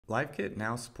LiveKit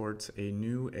now supports a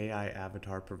new AI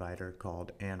avatar provider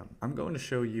called Anam. I'm going to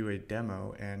show you a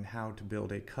demo and how to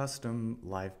build a custom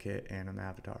LiveKit Anam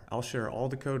avatar. I'll share all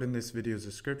the code in this video's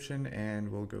description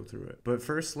and we'll go through it. But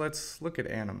first, let's look at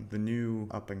Anam, the new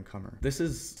up-and-comer. This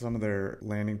is some of their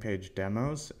landing page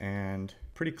demos and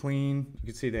pretty clean. You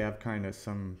can see they have kind of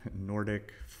some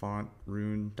Nordic font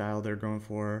rune style they're going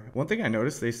for. One thing I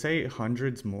noticed, they say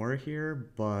hundreds more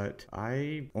here, but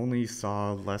I only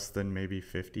saw less than maybe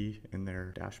 50 in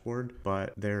their dashboard,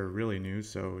 but they're really new,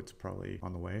 so it's probably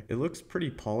on the way. It looks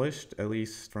pretty polished, at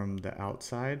least from the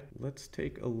outside. Let's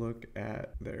take a look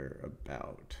at their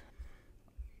about.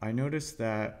 I noticed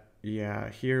that,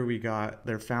 yeah, here we got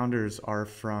their founders are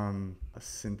from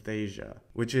Synthesia,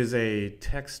 which is a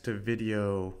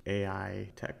text-to-video AI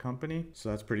tech company. So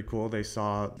that's pretty cool. They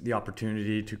saw the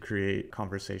opportunity to create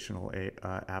conversational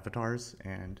avatars,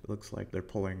 and it looks like they're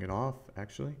pulling it off,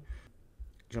 actually.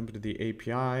 Jump into the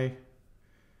API.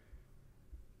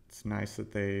 It's nice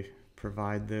that they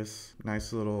provide this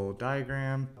nice little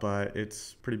diagram, but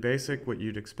it's pretty basic, what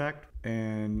you'd expect.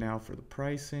 And now for the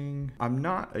pricing. I'm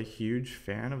not a huge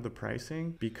fan of the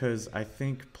pricing because I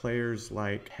think players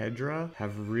like Hedra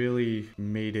have really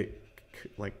made it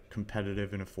like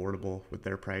competitive and affordable with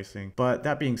their pricing. But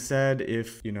that being said,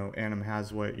 if Anam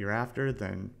has what you're after,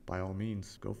 then by all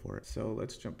means go for it. So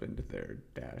let's jump into their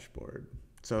dashboard.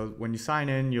 So when you sign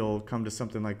in, you'll come to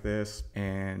something like this,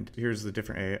 and here's the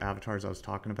different avatars I was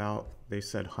talking about. They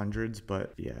said hundreds,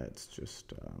 but yeah, it's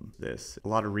just this. A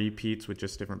lot of repeats with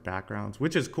just different backgrounds,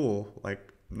 which is cool,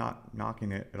 like not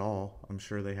knocking it at all. I'm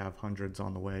sure they have hundreds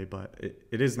on the way, but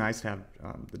it is nice to have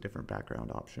the different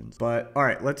background options. But all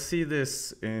right, let's see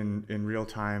this in real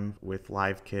time with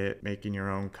LiveKit, making your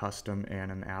own custom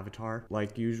Anam avatar.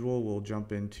 Like usual, we'll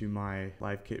jump into my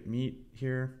LiveKit Meet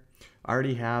here. I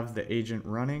already have the agent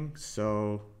running,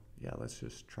 so yeah, let's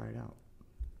just try it out.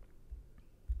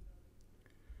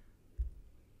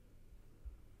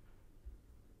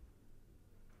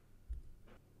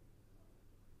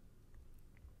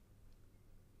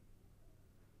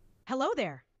 Hello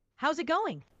there. How's it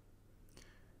going?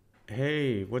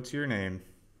 Hey, what's your name?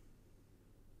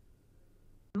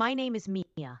 My name is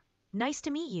Mia. Nice to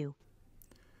meet you.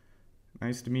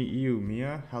 Nice to meet you,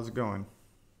 Mia. How's it going?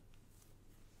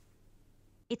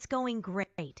 It's going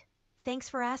great. Thanks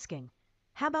for asking.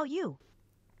 How about you?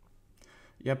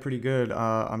 Yeah, pretty good.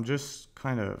 I'm just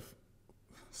kind of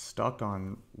stuck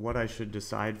on what I should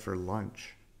decide for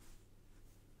lunch.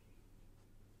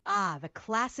 Ah, the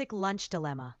classic lunch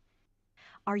dilemma.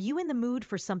 Are you in the mood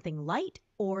for something light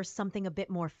or something a bit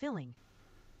more filling?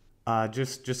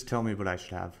 Just tell me what I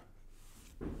should have.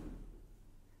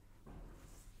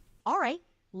 All right,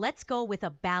 let's go with a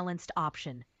balanced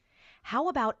option. How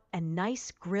about a nice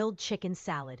grilled chicken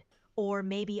salad, or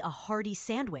maybe a hearty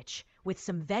sandwich with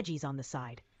some veggies on the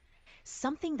side?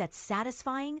 Something that's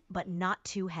satisfying but not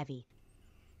too heavy.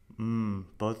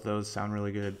 Both those sound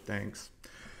really good. Thanks.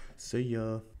 See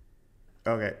ya.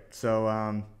 Okay,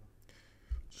 so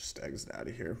just exit out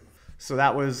of here. So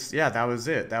that was it.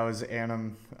 That was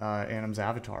Anam's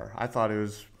avatar. I thought it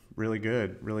was really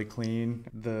good, really clean.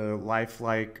 The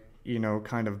lifelike,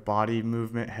 kind of body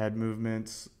movement, head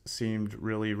movements seemed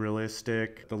really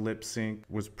realistic. The lip sync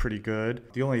was pretty good.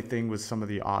 The only thing was some of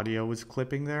the audio was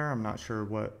clipping there. I'm not sure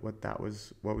what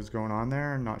was going on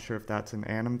there. I'm not sure if that's an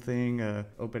Anam thing, a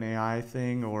OpenAI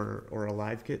thing, or a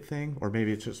LiveKit thing, or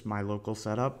maybe it's just my local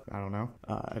setup. I don't know.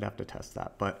 I'd have to test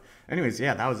that. But anyways,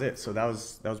 yeah, that was it. So that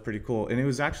was pretty cool, and it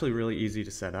was actually really easy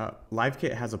to set up.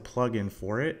 LiveKit has a plugin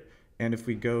for it. And if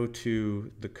we go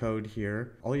to the code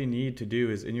here, all you need to do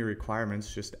is in your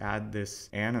requirements, just add this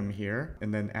Anam here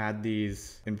and then add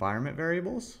these environment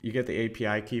variables. You get the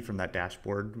API key from that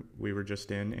dashboard we were just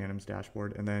in, Anam's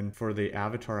dashboard. And then for the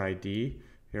avatar ID,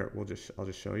 here, I'll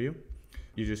just show you.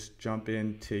 You just jump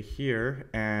into here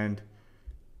and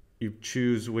you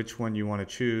choose which one you want to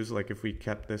choose. Like if we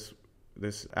kept this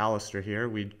Alistair here,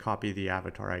 we'd copy the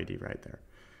avatar ID right there.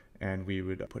 And we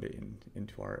would put it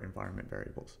into our environment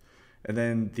variables. And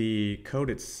then the code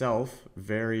itself,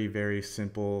 very, very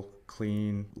simple,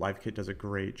 clean. LiveKit does a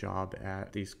great job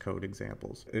at these code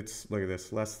examples. It's, look at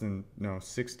this,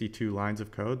 62 lines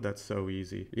of code. That's so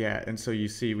easy. Yeah, and so you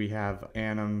see we have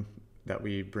Anam that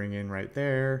we bring in right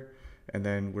there. And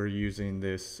then we're using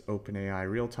this OpenAI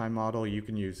real-time model. You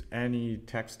can use any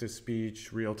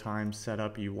text-to-speech real-time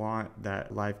setup you want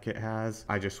that LiveKit has.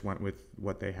 I just went with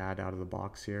what they had out of the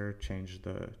box here, change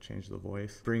the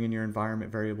voice. Bring in your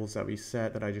environment variables that we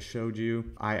set that I just showed you.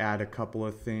 I add a couple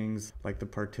of things like the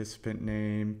participant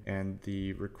name and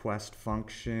the request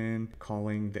function,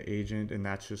 calling the agent, and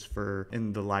that's just for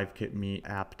in the LiveKit Meet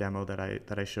app demo that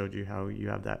I showed you, how you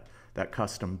have that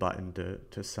custom button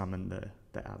to summon the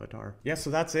avatar. Yeah, so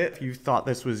that's it. If you thought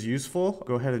this was useful,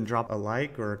 go ahead and drop a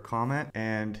like or a comment.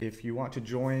 And if you want to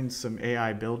join some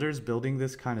AI builders building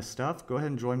this kind of stuff, go ahead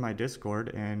and join my Discord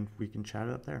and we can chat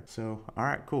it up there. So, all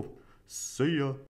right, cool. See ya.